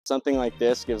Something like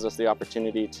this gives us the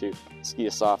opportunity to ski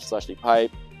a soft slushy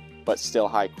pipe, but still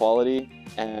high quality,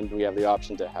 and we have the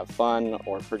option to have fun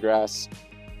or progress,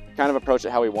 kind of approach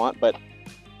it how we want, but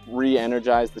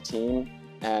re-energize the team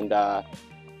and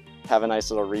have a nice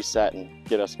little reset and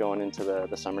get us going into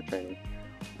the summer training.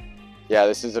 Yeah,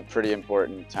 this is a pretty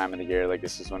important time of the year. Like,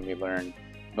 this is when we learn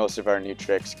most of our new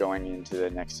tricks going into the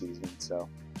next season. So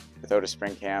without a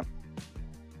spring camp,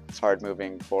 it's hard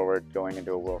moving forward going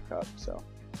into a World Cup. So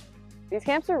these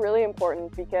camps are really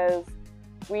important because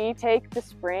we take the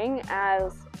spring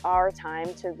as our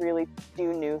time to really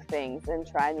do new things and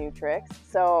try new tricks.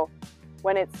 So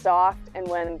when it's soft and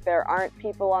when there aren't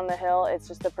people on the hill, it's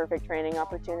just the perfect training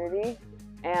opportunity.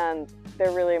 And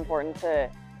they're really important to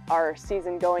our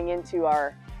season going into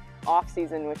our off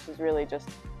season, which is really just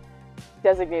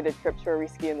designated trips where we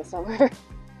ski in the summer.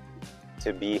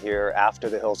 To be here after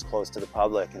the hill's closed to the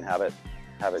public and have it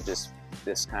just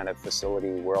this kind of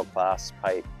facility, world-class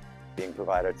pipe being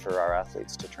provided for our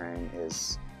athletes to train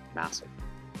is massive.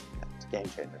 It's a game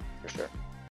changer for sure.